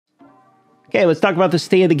Okay, let's talk about the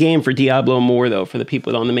state of the game for Diablo Immortal. For the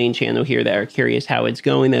people on the main channel here that are curious how it's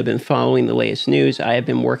going, that have been following the latest news, I have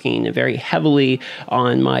been working very heavily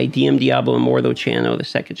on my Diablo Immortal channel, the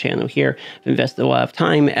second channel here. I've invested a lot of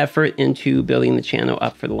time, effort into building the channel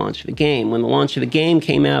up for the launch of the game. When the launch of the game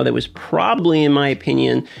came out, it was probably, in my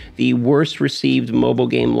opinion, the worst received mobile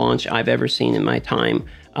game launch I've ever seen in my time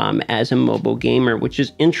as a mobile gamer, which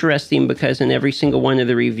is interesting because in every single one of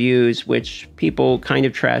the reviews, which people kind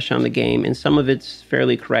of trash on the game, and some of it's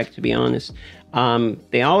fairly correct, to be honest,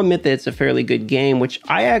 they all admit that it's a fairly good game, which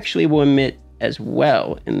I actually will admit as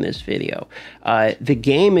well in this video. The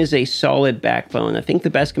game is a solid backbone. I think the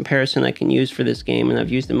best comparison I can use for this game, and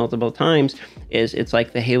I've used it multiple times, is it's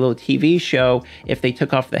like the Halo TV show if they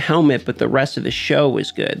took off the helmet, but the rest of the show was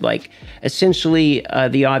good. Like, essentially,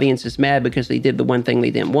 the audience is mad because they did the one thing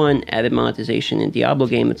they didn't want, added monetization in Diablo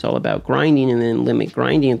game. It's all about grinding and then limit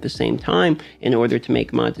grinding at the same time in order to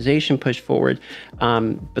make monetization push forward.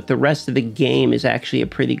 But the rest of the game is actually a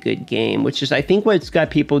pretty good game, which is, I think, what's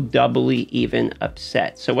got people doubly even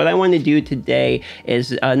upset. So what I want to do today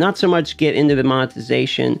is not so much get into the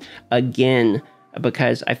monetization again,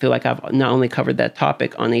 because I feel like I've not only covered that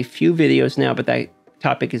topic on a few videos now, but that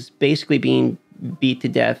topic is basically being beat to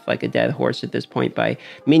death like a dead horse at this point by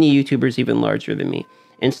many YouTubers even larger than me.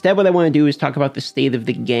 Instead, what I want to do is talk about the state of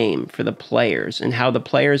the game for the players and how the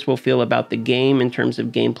players will feel about the game in terms of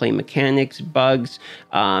gameplay mechanics, bugs,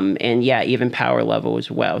 and yeah, even power level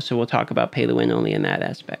as well. So we'll talk about pay to win only in that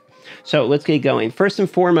aspect. So let's get going. First and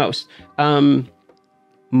foremost,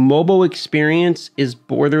 mobile experience is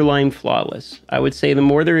borderline flawless. I would say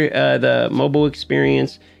the mobile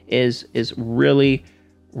experience is really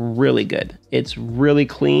good. It's really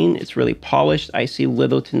clean. It's really polished. I see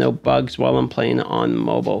little to no bugs while I'm playing on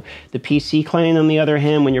mobile. The PC client, on the other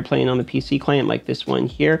hand, when you're playing on the PC client like this one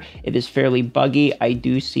here, it is fairly buggy. I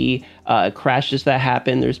do see crashes that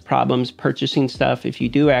happen. There's problems purchasing stuff if you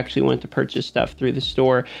do actually want to purchase stuff through the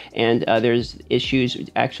store, and there's issues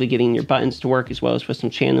actually getting your buttons to work, as well as with some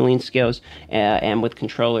channeling skills and with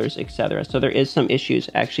controllers, etc. So there is some issues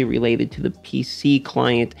actually related to the PC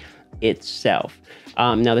client itself.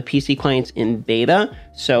 Now the PC client's in beta,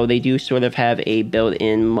 so they do sort of have a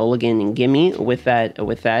built-in mulligan and gimme with that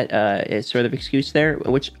sort of excuse there,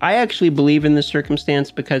 which I actually believe in this circumstance,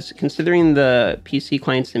 because considering the PC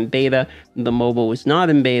client's in beta, the mobile was not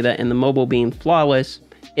in beta, and the mobile being flawless,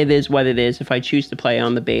 it is what it is. If I choose to play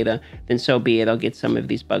on the beta, then so be it. I'll get some of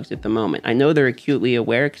these bugs at the moment. I know they're acutely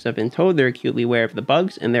aware, because I've been told they're acutely aware of the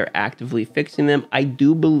bugs, and they're actively fixing them. I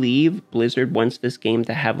do believe Blizzard wants this game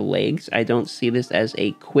to have legs. I don't see this as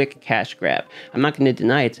a quick cash grab. I'm not going to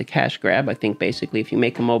deny it's a cash grab. I think basically if you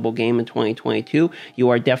make a mobile game in 2022, you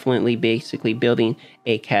are definitely basically building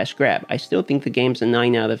a cash grab. I still think the game's a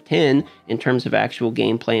 9 out of 10 in terms of actual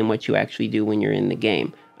gameplay and what you actually do when you're in the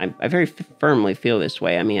game. I very firmly feel this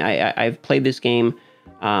way. I mean, I've played this game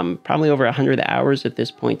probably over 100 hours at this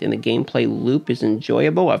point, and the gameplay loop is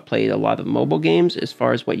enjoyable. I've played a lot of mobile games as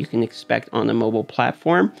far as what you can expect on a mobile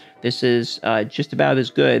platform. This is just about as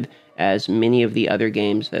good as many of the other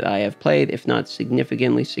games that I have played, if not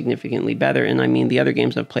significantly better. And I mean, the other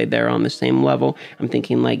games I've played there are on the same level. I'm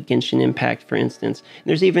thinking like Genshin Impact, for instance.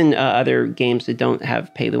 There's even other games that don't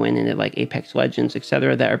have pay to win in it, like Apex Legends,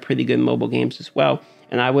 etc., that are pretty good mobile games as well.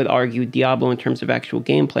 And I would argue Diablo, in terms of actual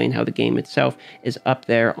gameplay and how the game itself is up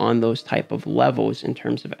there on those type of levels in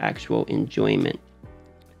terms of actual enjoyment.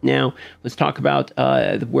 Now, let's talk about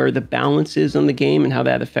where the balance is on the game and how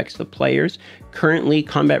that affects the players. Currently,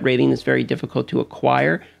 combat rating is very difficult to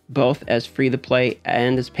acquire, both as free-to-play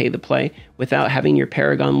and as pay-to-play, without having your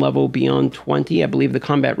Paragon level beyond 20. I believe the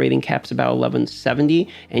combat rating cap's about 1170,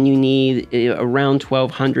 and you need around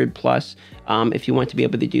 1200 plus if you want to be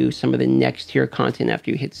able to do some of the next tier content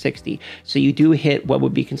after you hit 60. So you do hit what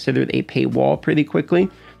would be considered a paywall pretty quickly.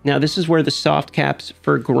 Now, this is where the soft caps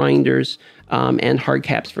for grinders and hard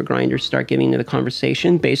caps for grinders start getting into the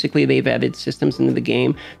conversation. Basically, they've added systems into the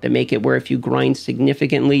game that make it where if you grind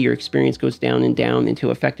significantly, your experience goes down and down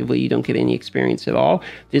until effectively you don't get any experience at all.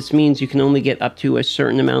 This means you can only get up to a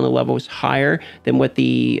certain amount of levels higher than what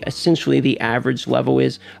essentially the average level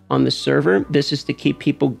is on the server. This is to keep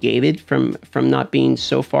people gated from not being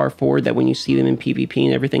so far forward that when you see them in PvP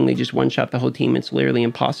and everything, they just one-shot the whole team. It's literally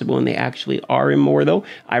impossible, and they actually are immortal,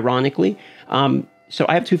 ironically. So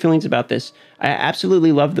I have two feelings about this. I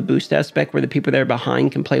absolutely love the boost aspect where the people that are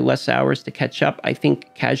behind can play less hours to catch up. I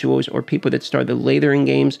think casuals or people that started later in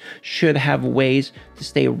games should have ways to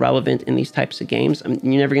stay relevant in these types of games.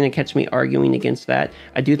 You're never going to catch me arguing against that.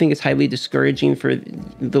 I do think it's highly discouraging for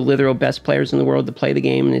the literal best players in the world to play the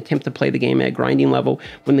game and attempt to play the game at a grinding level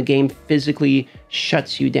when the game physically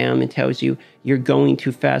shuts you down and tells you you're going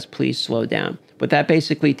too fast, please slow down. What that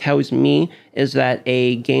basically tells me is that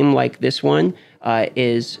a game like this one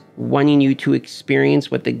is wanting you to experience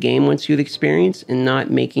what the game wants you to experience and not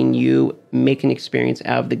making you make an experience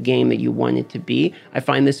out of the game that you want it to be. I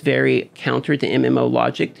find this very counter to MMO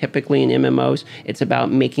logic. Typically in MMOs, it's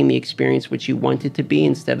about making the experience what you want it to be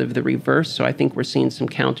instead of the reverse. So I think we're seeing some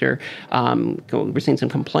we're seeing some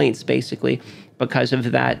complaints basically because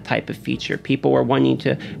of that type of feature. People are wanting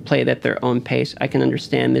to play it at their own pace. I can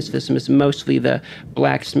understand this. This is mostly the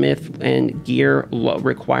blacksmith and gear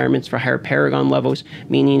requirements for higher Paragon levels,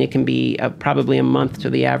 meaning it can be probably a month to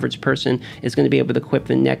the average person is going to be able to equip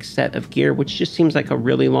the next set of gear, which just seems like a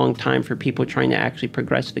really long time for people trying to actually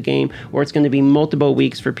progress the game, or it's going to be multiple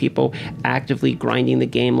weeks for people actively grinding the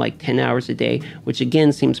game like 10 hours a day, which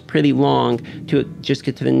again seems pretty long to just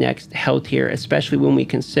get to the next hell tier, especially when we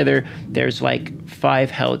consider there's like 5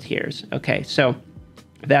 hell tiers. Okay, so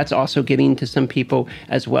that's also getting to some people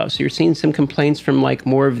as well. So you're seeing some complaints from like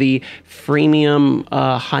more of the freemium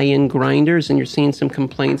high-end grinders, and you're seeing some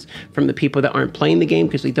complaints from the people that aren't playing the game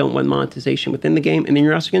because they don't want monetization within the game. And then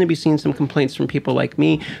you're also going to be seeing some complaints from people like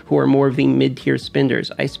me who are more of the mid-tier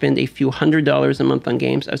spenders. I spend a few $100s a month on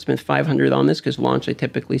games. I've spent $500 on this because launch I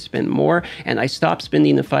typically spend more, and I stopped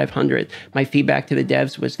spending the $500. My feedback to the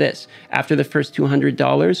devs was this: after the first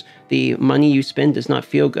 $200, the money you spend does not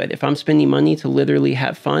feel good. If I'm spending money to literally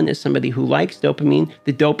have fun as somebody who likes dopamine,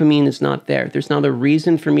 the dopamine is not there. There's not a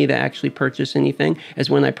reason for me to actually purchase anything, as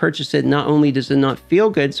when I purchase it, not only does it not feel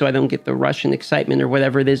good, so I don't get the rush and excitement or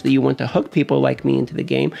whatever it is that you want to hook people like me into the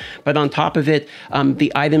game, but on top of it,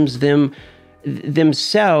 the items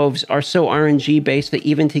themselves are so RNG based that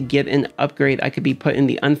even to get an upgrade, I could be put in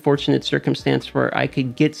the unfortunate circumstance where I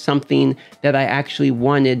could get something that I actually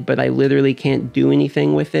wanted, but I literally can't do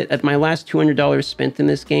anything with it. At my last $200 spent in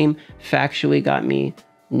this game factually got me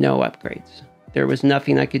no upgrades. There was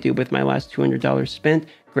nothing I could do with my last $200 spent.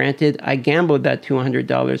 Granted, I gambled that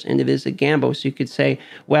 $200, and it is a gamble, so you could say,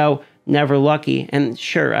 well, never lucky. And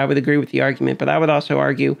sure, I would agree with the argument, but I would also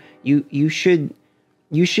argue you should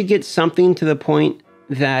get something to the point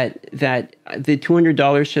that the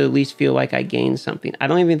 $200 should at least feel like I gained something. I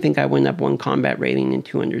don't even think I went up 1 combat rating in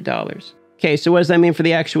 $200. Okay, so what does that mean for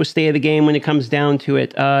the actual state of the game when it comes down to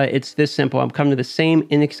it? It's this simple. I'm coming to the same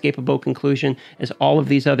inescapable conclusion as all of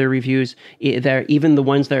these other reviews, even the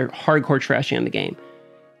ones that are hardcore trashing on the game.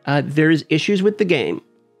 There's issues with the game.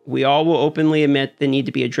 We all will openly admit they need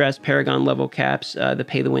to be addressed. Paragon level caps, the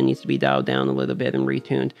pay to win needs to be dialed down a little bit and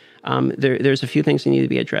retuned. There's a few things that need to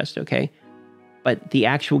be addressed, okay? But the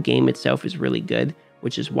actual game itself is really good,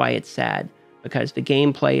 which is why it's sad. Because the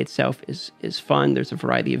gameplay itself is fun. There's a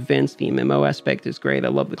variety of events. The MMO aspect is great. I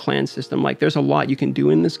love the clan system. Like, there's a lot you can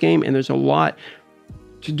do in this game, and there's a lot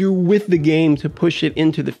to do with the game to push it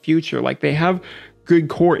into the future. Like, they have good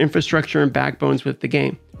core infrastructure and backbones with the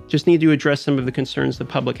game. Just need to address some of the concerns the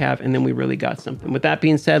public have, and then we really got something. With that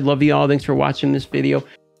being said, love you all. Thanks for watching this video.